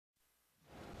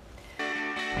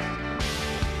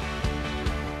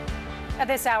At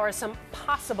this hour, some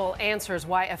possible answers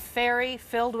why a ferry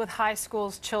filled with high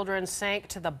school's children sank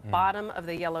to the bottom of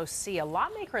the Yellow Sea. A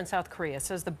lawmaker in South Korea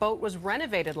says the boat was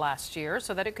renovated last year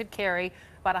so that it could carry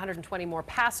about 120 more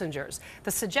passengers.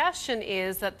 The suggestion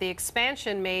is that the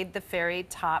expansion made the ferry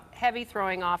top heavy,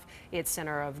 throwing off its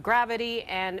center of gravity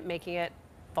and making it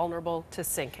vulnerable to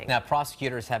sinking. Now,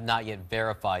 prosecutors have not yet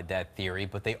verified that theory,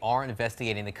 but they are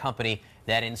investigating the company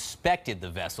that inspected the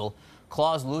vessel.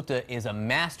 Claus Luthe is a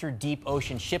master deep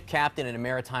ocean ship captain and a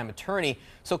maritime attorney.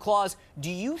 So, Claus,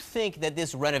 do you think that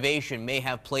this renovation may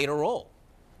have played a role?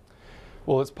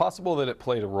 Well, it's possible that it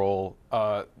played a role.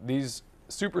 These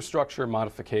superstructure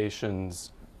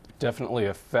modifications definitely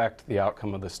affect the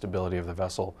outcome of the stability of the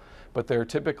vessel, but they're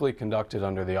typically conducted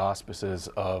under the auspices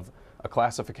of a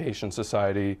classification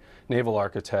society, naval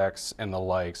architects, and the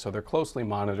like. So they're closely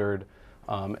monitored,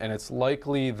 and it's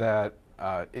likely that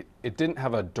it didn't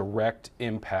have a direct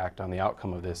impact on the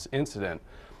outcome of this incident.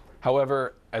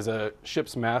 However, as a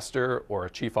ship's master or a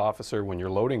chief officer, when you're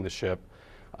loading the ship,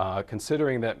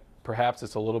 considering that perhaps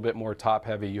it's a little bit more top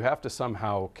heavy, you have to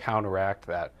somehow counteract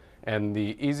that. And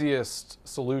the easiest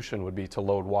solution would be to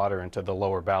load water into the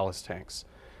lower ballast tanks.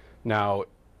 Now,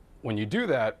 when you do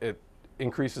that, it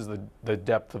increases the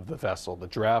depth of the vessel, the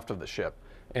draft of the ship.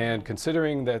 And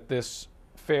considering that this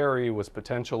ferry was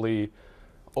potentially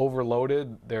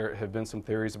overloaded, there have been some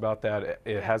theories about that.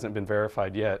 It hasn't been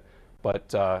verified yet,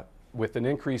 but with an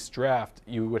increased draft,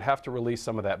 you would have to release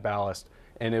some of that ballast,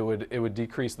 and it would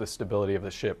decrease the stability of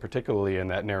the ship, particularly in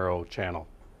that narrow channel.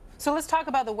 So let's talk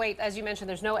about the weight. As you mentioned,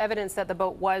 there's no evidence that the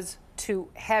boat was too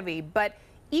heavy, but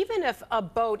even if a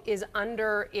boat is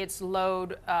under its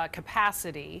load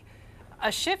capacity,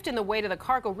 a shift in the weight of the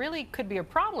cargo really could be a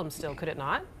problem still, could it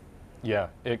not? Yeah,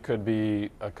 it could be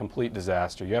a complete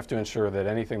disaster. You have to ensure that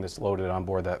anything that's loaded on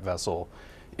board that vessel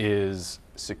is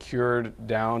secured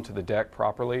down to the deck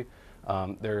properly.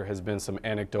 There has been some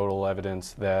anecdotal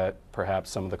evidence that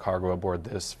perhaps some of the cargo aboard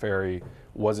this ferry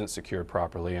wasn't secured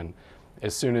properly, and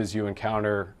as soon as you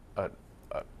encounter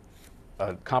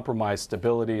a compromised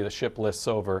stability, the ship lists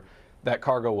over, that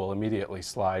cargo will immediately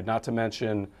slide, not to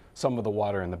mention some of the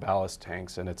water in the ballast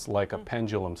tanks, and it's like a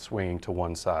pendulum swinging to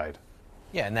one side.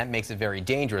 Yeah, and that makes it very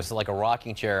dangerous. Like a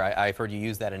rocking chair, I've heard you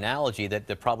use that analogy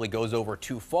that probably goes over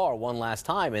too far one last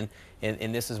time,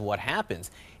 and this is what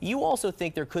happens. You also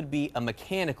think there could be a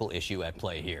mechanical issue at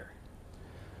play here?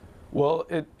 Well,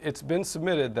 it's been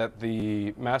submitted that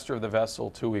the master of the vessel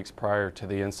 2 weeks prior to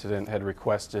the incident had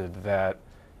requested that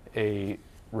a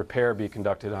repair be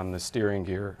conducted on the steering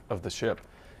gear of the ship.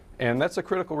 And that's a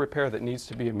critical repair that needs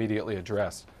to be immediately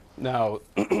addressed. Now,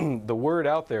 the word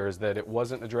out there is that it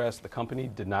wasn't addressed. The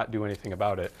company did not do anything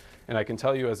about it. And I can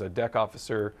tell you, as a deck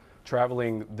officer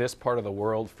traveling this part of the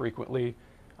world frequently,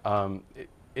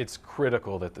 it's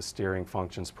critical that the steering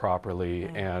functions properly,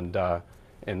 and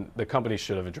the company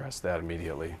should have addressed that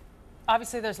immediately.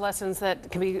 Obviously, there's lessons that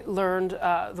can be learned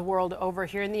the world over.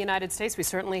 Here in the United States, we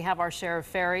certainly have our share of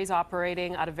ferries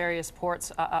operating out of various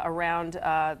ports around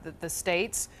the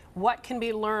states. What can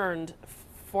be learned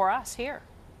for us here?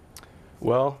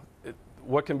 Well,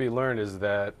 what can be learned is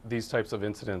that these types of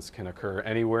incidents can occur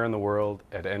anywhere in the world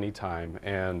at any time.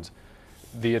 And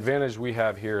the advantage we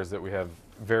have here is that we have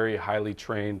very highly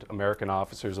trained American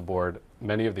officers aboard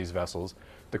many of these vessels.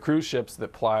 The cruise ships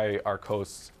that ply our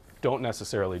coasts don't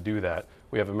necessarily do that.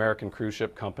 We have American cruise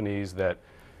ship companies that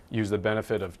use the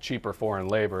benefit of cheaper foreign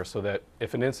labor, so that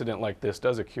if an incident like this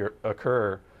does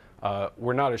occur,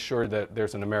 we're not assured that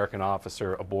there's an American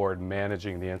officer aboard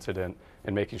managing the incident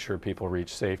and making sure people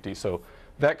reach safety. So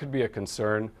that could be a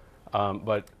concern,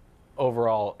 but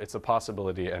overall, it's a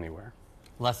possibility anywhere.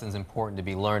 Lessons important to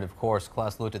be learned, of course.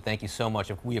 Claus Luthe, thank you so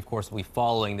much. We, of course, will be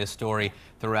following this story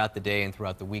throughout the day and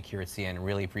throughout the week here at CNN.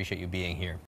 Really appreciate you being here.